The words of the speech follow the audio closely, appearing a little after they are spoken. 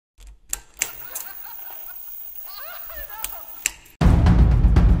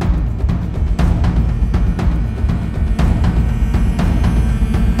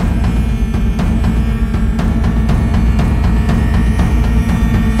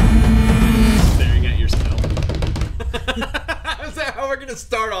to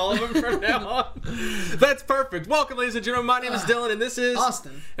start all of them from now on. That's perfect. Welcome, ladies and gentlemen. My name is Dylan, and this is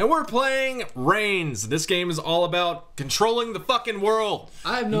Austin. And we're playing Reigns. This game is all about controlling the fucking world.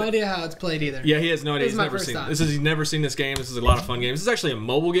 I have no idea how it's played either. Yeah, he has no idea. This is my first time. He's never seen this game. This is a lot of fun game. This is actually a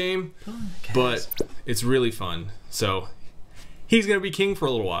mobile game, but it's really fun. So he's gonna be king for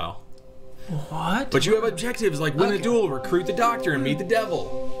a little while. What? But you have objectives like win a duel, recruit the doctor, and meet the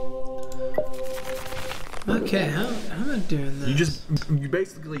devil. Okay, how am I doing this? You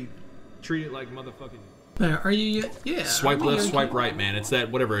basically treat it like motherfucking. Are you? Yeah. Swipe left, swipe right, man. It's that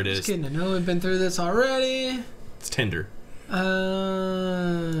whatever it is. Just kidding. I know we've been through this already. It's Tinder.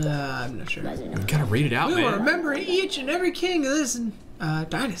 I'm not sure. You gotta read it out, We man. will remember each and every king of this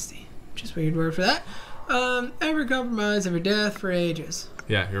dynasty. Just weird word for that. Every compromise, every death for ages.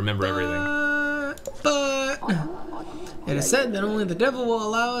 Yeah, you remember everything. But it is said that only the devil will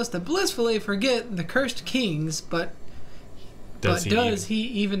allow us to blissfully forget the cursed kings, but does he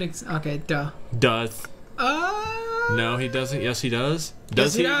even okay, duh. Does. No, he doesn't. Yes, he does.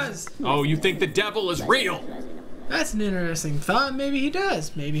 Does he? Does. Oh, you think the devil is real? That's an interesting thought. Maybe he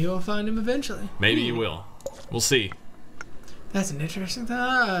does. Maybe he will find him eventually. Maybe he will. We'll see. That's an interesting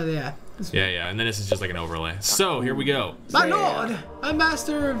thought. Yeah. Yeah, and then this is just like an overlay. So, here we go. My lord, I'm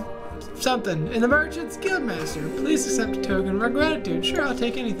master of something, and the merchant's guild master. Please accept a token of our gratitude. Sure, I'll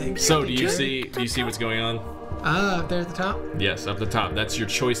take anything. So, do you see what's going on? Up there at the top? Yes, up the top. That's your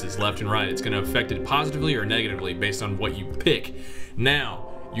choices, left and right. It's going to affect it positively or negatively based on what you pick. Now,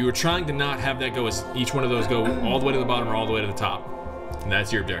 you are trying to not have that go as each one of those go all the way to the bottom or all the way to the top. And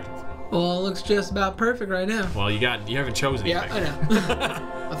that's your objective. Well, it looks just about perfect right now. Well, you haven't chosen anything. Yeah, I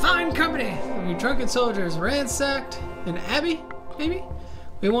know. A fine company of you drunken soldiers ransacked an abbey, maybe?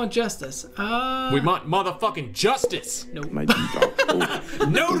 We want justice. We want motherfucking justice. Nope. No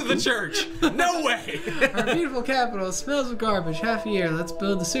to the church. No way. Our beautiful capital smells of garbage half a year. Let's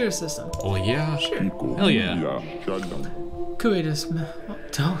build the sewer system. Oh, yeah. Sure. Hell yeah. Could we just...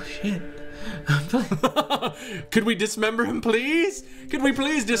 Oh, shit. Could we dismember him, please? Could we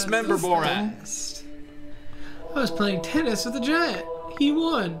please dismember Borat? I was playing tennis with a giant. He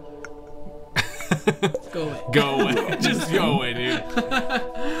won. Go away. Go away. Just go away, dude.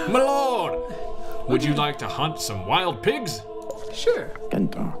 My lord, would you like to hunt some wild pigs? Sure.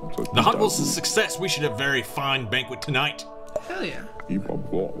 The hunt was a success. We should have a very fine banquet tonight. Hell yeah.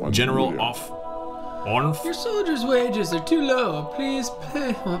 General Ornf? Your soldiers' wages are too low. Please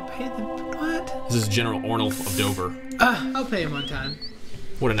pay. Pay them. What? This is General Ornulf of Dover. I'll pay him one time.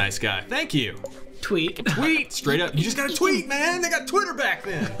 What a nice guy. Thank you. Tweet. Tweet. Straight up. You just got to tweet, man. They got Twitter back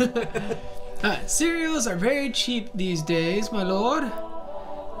then. Cereals are very cheap these days, my lord.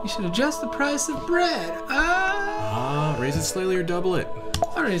 You should adjust the price of bread. Raise it slightly or double it.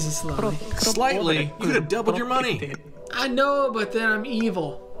 I'll raise it slowly. Slightly? You could have doubled your money. I know, but then I'm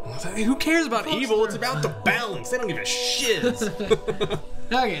evil. Who cares about evil? It's about the balance. They don't give a shit.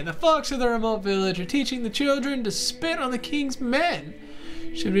 Okay, the folks of the remote village are teaching the children to spit on the king's men.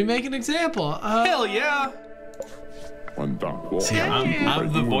 Should we make an example? Hell yeah. See,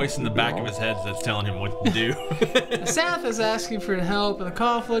 I'm the voice in the back of his head that's telling him what to do. The South is asking for help in the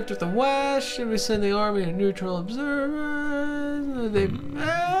conflict with the West. Should we send the army to neutral observers?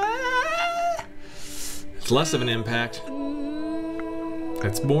 It's less of an impact.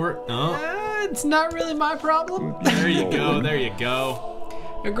 It's more. It's not really my problem. There you go. There you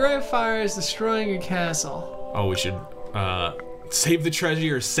go. A grave fire is destroying a castle. Oh, we should save the treasury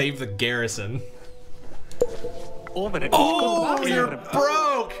or save the garrison. Oh, you're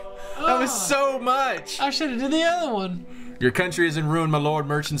broke! That was so much! I should have did the other one. Your country is in ruin, my lord.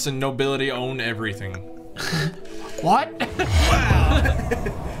 Merchants and nobility own everything. What? Wow!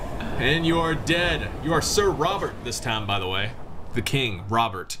 And you are dead. You are Sir Robert this time, by the way. The King,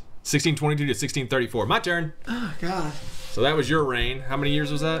 Robert. 1622 to 1634. My turn. Oh, God. So that was your reign. How many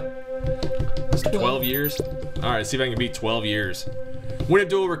years was that? 12 years? Alright, see if I can beat 12 years. Win a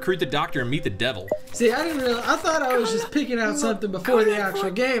duel, recruit the doctor, and meet the devil. See, I didn't realize. I thought I was just picking out something before the actual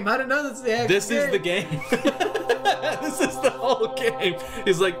game. I didn't know that's the actual game. This is the game. This is the whole game.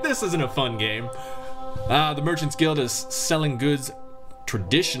 It's like, this isn't a fun game. The Merchants Guild is selling goods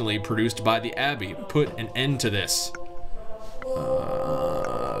traditionally produced by the Abbey. Put an end to this.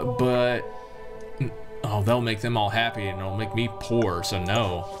 But... Oh, they'll make them all happy, and it'll make me poor, so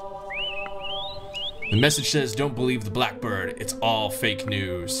no. The message says, don't believe the Blackbird. It's all fake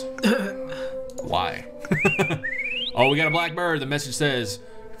news. Why? Oh, we got a Blackbird. The message says,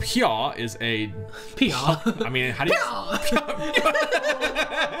 Pia is a... Pia? I mean, how do you...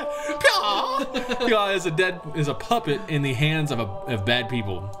 Pia is a puppet in the hands of bad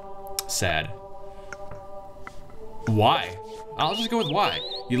people. Sad. Why? I'll just go with Y.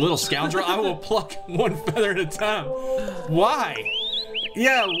 You little scoundrel, I will pluck one feather at a time. Why?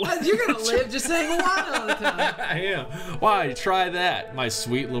 Yeah. You're gonna live just saying Y all the time. I am. Why? Try that, my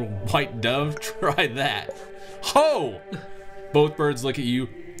sweet little white dove. Try that. Ho! Both birds look at you,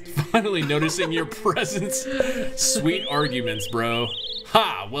 finally noticing your presence. Sweet arguments, bro.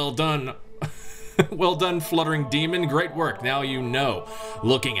 Ha! Well done. Well done, fluttering demon. Great work. Now you know.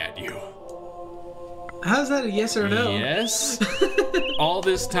 Looking at you. How's that a yes or no? Yes. All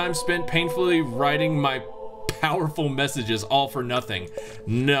this time spent painfully writing my powerful messages, all for nothing.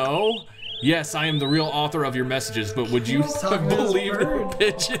 No. Yes, I am the real author of your messages, but would you have believed a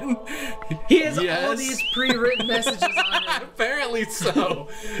pigeon? He has all these pre-written messages on it. Apparently so.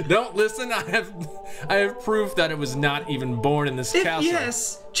 Don't listen. I have proof that it was not even born in this castle.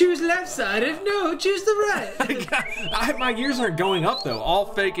 Yes, choose left side. If no, choose the right. My ears aren't going up though. All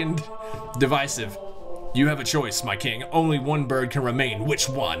fake and divisive. You have a choice, my king. Only one bird can remain. Which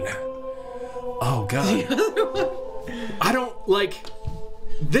one? Oh God. The other one. I don't like.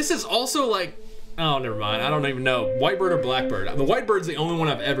 This is also like, oh, never mind. I don't even know. Whitebird or Blackbird? The Whitebird's the only one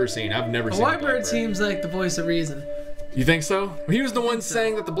I've ever seen. I've never seen Whitebird seems like the voice of reason. You think so? He was the one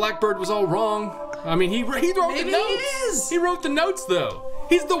saying that the Blackbird was all wrong. I mean, he wrote the notes. He wrote the notes, though.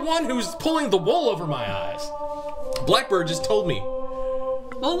 He's the one who's pulling the wool over my eyes. Blackbird just told me.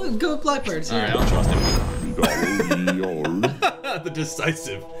 Well, go with Blackbird. All right, I don't trust him. The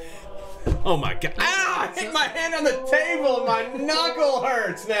decisive. Oh my God. Ah! I hit my hand on the table and my knuckle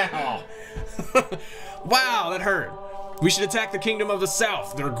hurts now. Wow, that hurt. We should attack the kingdom of the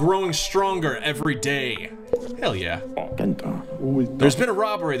south. They're growing stronger every day. Hell yeah. There's been a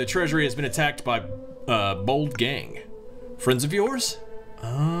robbery. The treasury has been attacked by bold gang. Friends of yours?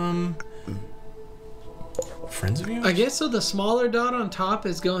 Friends of yours? I guess so. The smaller dot on top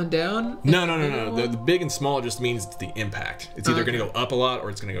is going down. No. The big and small just means the impact. It's either going to go up a lot or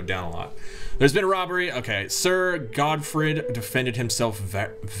it's going to go down a lot. There's been a robbery. Okay, Sir Godfred defended himself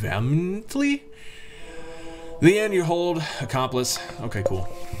valiantly. The end you hold, accomplice. Okay, cool.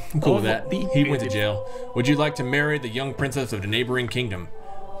 I'm cool with that. He went to jail. Would you like to marry the young princess of the neighboring kingdom?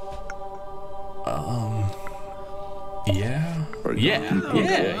 Yeah. We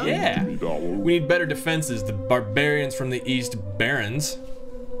need better defenses. The barbarians from the east barons,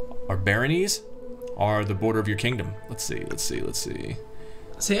 or baronies, are the border of your kingdom. Let's see.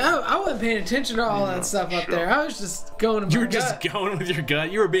 See, I wasn't paying attention to all that stuff up there. I was just going with my gut. You were just going with your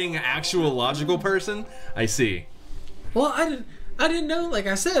gut? You were being an actual logical person? I see. Well, I didn't know, like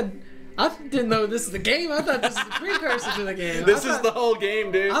I said, I didn't know this is the game. I thought this was the precursor to the game. This is the whole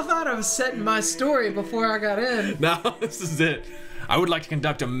game, dude. I thought I was setting my story before I got in. No, this is it. I would like to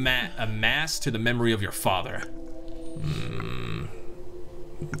conduct a mass to the memory of your father.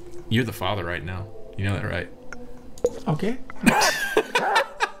 You're the father right now. You know that, right? Okay.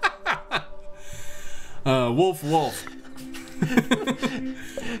 Wolf.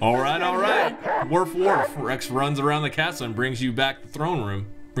 All right. Worf. Rex runs around the castle and brings you back to the throne room.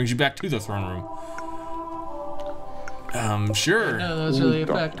 Sure. No, those really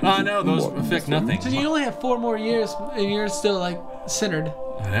affect. I know, those affect nothing. So you only have 4 more years, and you're still, like, centered.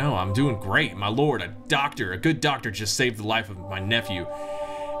 I know, I'm doing great. My lord, a good doctor just saved the life of my nephew.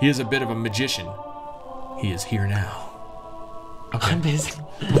 He is a bit of a magician. He is here now. Okay. I'm busy.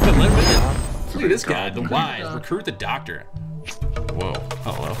 Let him in. Look at this guy, the wise. Recruit the doctor. Whoa.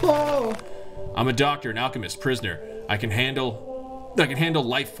 Hello. Whoa. I'm a doctor, an alchemist, prisoner. I can handle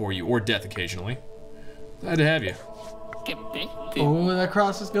life for you, or death occasionally. Glad to have you. Oh, that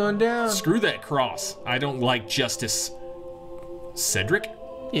cross is going down. Screw that cross. I don't like justice. Cedric?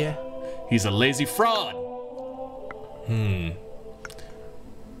 Yeah. He's a lazy fraud.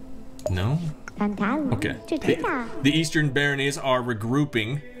 No? Okay. The Eastern Baronies are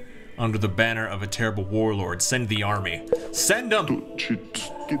regrouping under the banner of a terrible warlord. Send the army. Send them!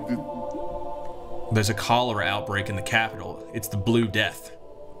 There's a cholera outbreak in the capital. It's the Blue Death.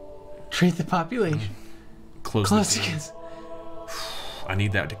 Treat the population. Close against. I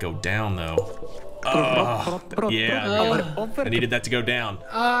need that to go down, though. Yeah, I needed that to go down.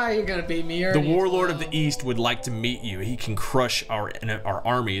 You're gonna beat me. The warlord of the East would like to meet you. He can crush our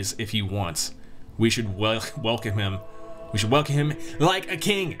armies if he wants. We should welcome him. We should welcome him like a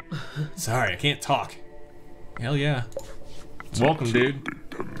king. Sorry, I can't talk. Hell yeah. Welcome, dude.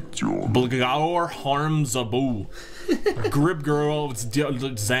 Blgaur Harmzabu. Gribgirl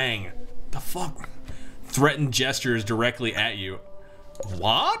Zang. The fuck? Threatened gestures directly at you.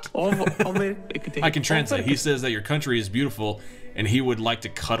 What? I can translate. He says that your country is beautiful and he would like to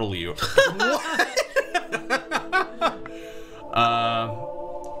cuddle you. What?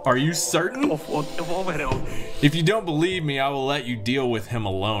 Are you certain? If you don't believe me, I will let you deal with him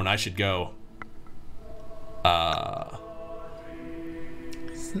alone. I should go.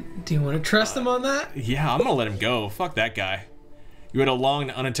 Do you want to trust him on that? Yeah, I'm gonna let him go. Fuck that guy. You had a long,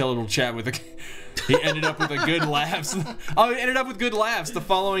 unintelligible chat with a... He ended up with a good laughs. Oh, he ended up with good laughs. The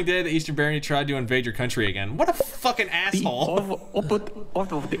following day, the Eastern Barony tried to invade your country again. What a fucking asshole.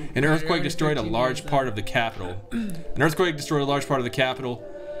 An earthquake destroyed a large part of the capital.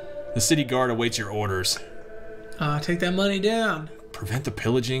 The city guard awaits your orders. Take that money down. Prevent the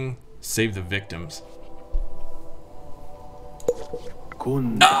pillaging. Save the victims. Oh,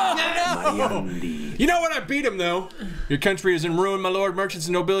 no! You know what? I beat him, though. Your country is in ruin, my lord. Merchants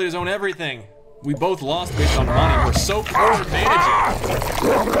and nobilities own everything. We both lost based on money. We're so poor managing.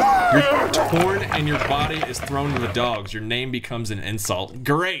 You're torn and your body is thrown to the dogs. Your name becomes an insult.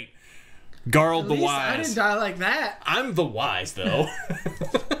 Great. Garl the Wise. I didn't die like that. I'm the wise, though.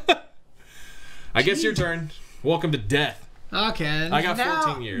 I guess your turn. Welcome to death. Okay. I got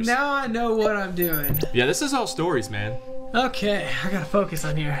 14 years. Now I know what I'm doing. Yeah, this is all stories, man. Okay, I gotta focus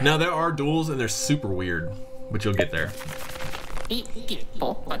on here. Now, there are duels, and they're super weird, but you'll get there.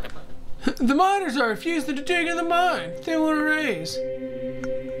 The miners are refusing to dig in the mine. They want to raise.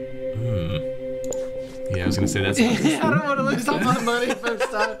 Yeah, I was gonna say that's... I don't want to lose all my money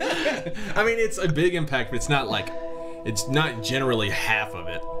first time. I mean, it's a big impact, but it's not like... It's not generally half of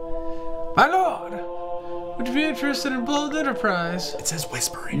it. My lord, would you be interested in Bold Enterprise? It says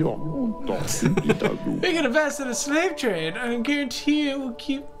whispering. We can invest in a slave trade. I guarantee it will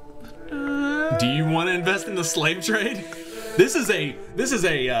keep... Do you want to invest in the slave trade? This is a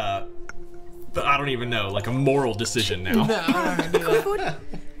I don't even know, like a moral decision now. No, I'm not gonna do that.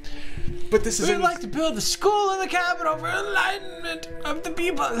 But this is... We'd like to build a school in the capital for enlightenment of the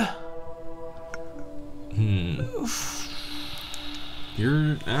people.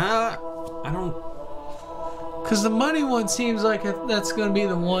 You're... I don't... Because the money one seems like that's going to be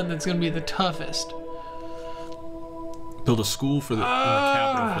the one that's going to be the toughest. Build a school for the, in the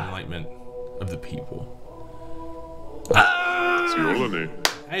capital for enlightenment of the people.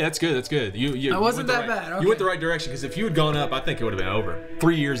 Hey, that's good. That's good. You I wasn't that right, bad. Okay. You went the right direction, because if you had gone up, I think it would have been over.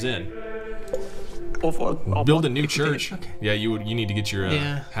 3 years in. Build a new church. Okay. Yeah, you need to get your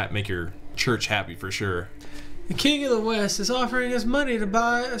make your church happy for sure. The King of the West is offering us money to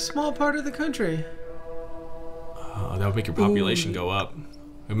buy a small part of the country. That would make your population go up.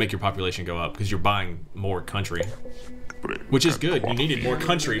 It would make your population go up because you're buying more country, which is good. You needed more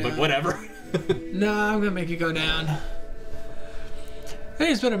country, but whatever. No, I'm gonna make it go down.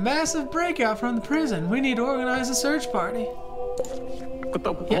 There's been a massive breakout from the prison. We need to organize a search party.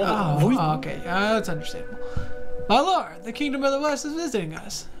 Yeah, okay. That's understandable. My lord, the Kingdom of the West is visiting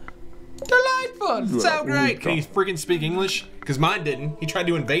us. Delightful! So great! Can you freaking speak English? Because mine didn't. He tried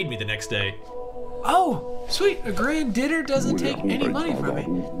to invade me the next day. Oh, sweet. A grand dinner doesn't take any money from me.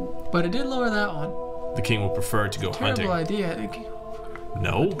 But it did lower that one. The king will prefer to go hunting. Terrible idea.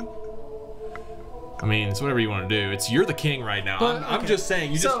 No. I mean, it's whatever you want to do. You're the king right now. But, I'm just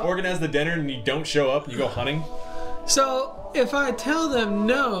saying, you just organize the dinner and you don't show up and you go hunting. So, if I tell them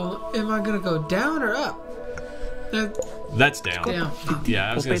no, am I going to go down or up? That's down. Down.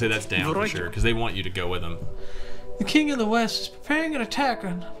 Yeah, I was going to say that's down for sure, because they want you to go with them. The King of the West is preparing an attack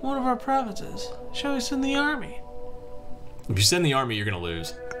on one of our provinces. Shall we send the army? If you send the army, you're going to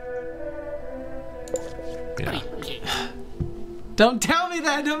lose. Yeah. Don't tell me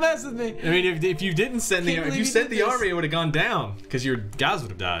that. Don't mess with me. I mean, if you didn't send the army, if you sent the army, it would have gone down, because your guys would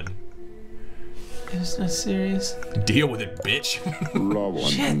have died. It's not serious. Deal with it, bitch.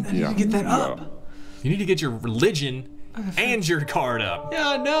 Shit, I need to get that up. You need to get your religion and your card up. Yeah,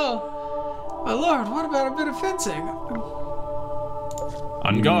 I know. My lord, what about a bit of fencing?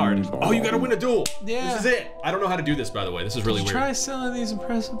 On guard. Oh, you gotta win a duel. Yeah. This is it. I don't know how to do this, by the way. This is really weird. Try selling these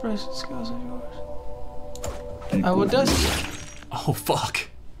impressive precious skills of yours. What does he? Oh, fuck.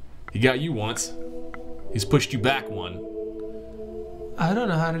 He got you once. He's pushed you back one. I don't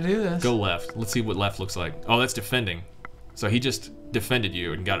know how to do this. Go left. Let's see what left looks like. Oh, that's defending. So he just defended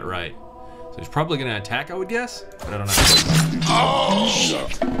you and got it right. So he's probably gonna attack, I would guess, but I don't know. Oh!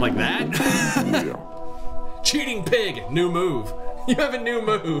 Like that? Cheating pig! New move. You have a new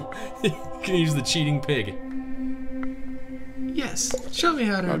move. You can use the cheating pig. Yes. Show me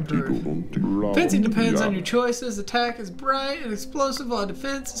how to improve. Fencing depends on your choices. Attack is bright and explosive, while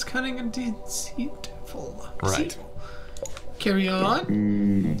defense is cunning and deceitful. Right. Carry on.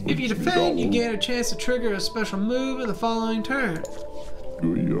 If you defend, you gain a chance to trigger a special move in the following turn.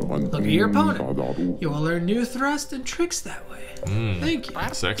 Look at your opponent. You will learn new thrusts and tricks that way. Thank you.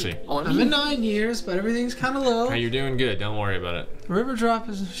 Sexy. I'm in 9 years, but everything's kind of low. Hey, you're doing good. Don't worry about it. The river drop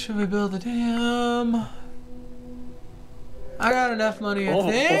is... Should we build a dam? I got enough money, I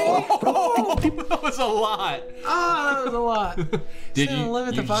think. That was a lot. Oh, that was a lot. Dude,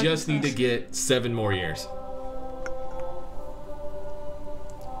 you just need to get 7 more years.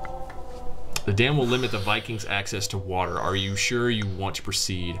 The dam will limit the Vikings' access to water. Are you sure you want to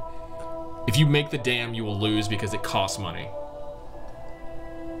proceed? If you make the dam, you will lose because it costs money.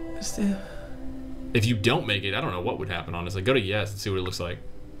 If you don't make it, I don't know what would happen, honestly. Go to yes and see what it looks like.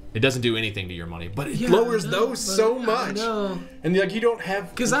 It doesn't do anything to your money, but it lowers those so much. And like you don't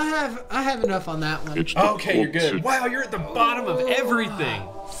have... Because I have enough on that one. Okay, you're good. Wow, you're at the bottom of everything.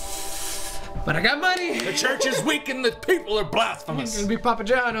 But I got money. The church is weak and the people are blasphemous. It's gonna be Papa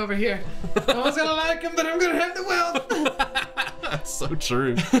John over here. No one's gonna like him, but I'm gonna have the wealth. That's so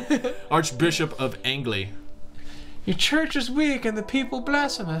true. Archbishop of Angli. Your church is weak and the people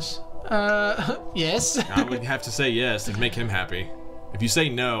blasphemous. Yes. I would have to say yes to make him happy. If you say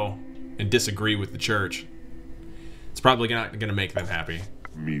no and disagree with the church, it's probably not gonna make them happy.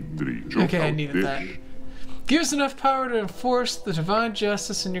 Okay, I needed that. Give us enough power to enforce the divine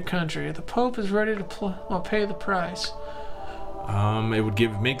justice in your country. The Pope is ready to pay the price. It would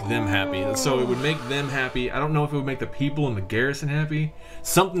make them happy. So it would make them happy. I don't know if it would make the people in the garrison happy.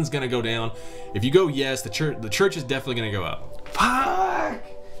 Something's gonna go down. If you go yes, the church is definitely gonna go up. Fuck.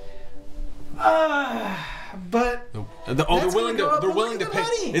 But they're willing to pay.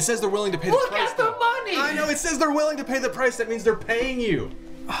 Money. It says they're willing to pay the price. Look at the money. I know it says they're willing to pay the price. That means they're paying you.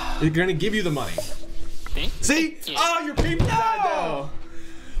 They're gonna give you the money. See? Oh, your people died though.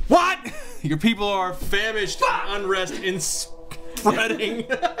 What? Your people are famished, unrest, and spreading.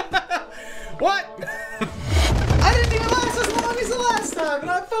 What? I didn't even last as long as the last time, and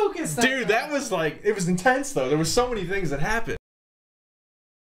I focused. Dude, that was like, it was intense though. There were so many things that happened.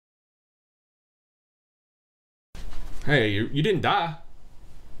 Hey, you didn't die.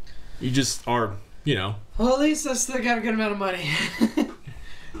 You just are, you know. Well, at least I still got a good amount of money.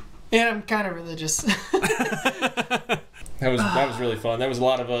 And I'm kind of religious. That was really fun. There was a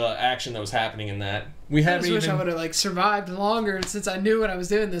lot of action that was happening in that. I just wish I would have like survived longer since I knew what I was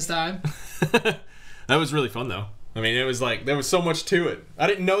doing this time. That was really fun though. I mean, it was like there was so much to it. I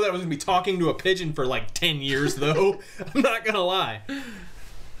didn't know that I was gonna be talking to a pigeon for like 10 years though. I'm not gonna lie.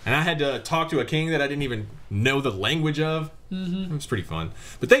 And I had to talk to a king that I didn't even know the language of. It was pretty fun.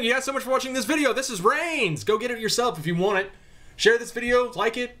 But thank you guys so much for watching this video. This is Reigns. Go get it yourself if you want it. Share this video,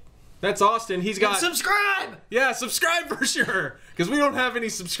 like it. That's Austin. He's got... And subscribe! Yeah, subscribe for sure. Because we don't have any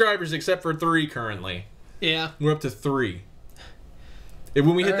subscribers except for 3 currently. Yeah. We're up to 3. And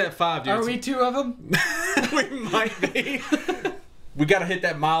when we hit that 5, dude... Are we 2 of them? We might be. We got to hit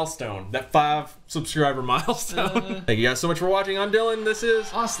that milestone. That 5 subscriber milestone. Thank you guys so much for watching. I'm Dylan. This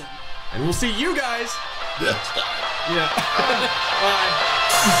is... Austin. And we'll see you guys... next time. Yeah. Bye.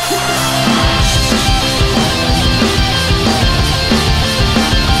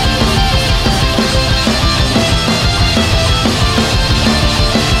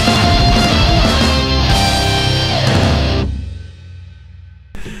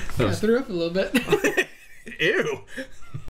 I threw up a little bit. Ew.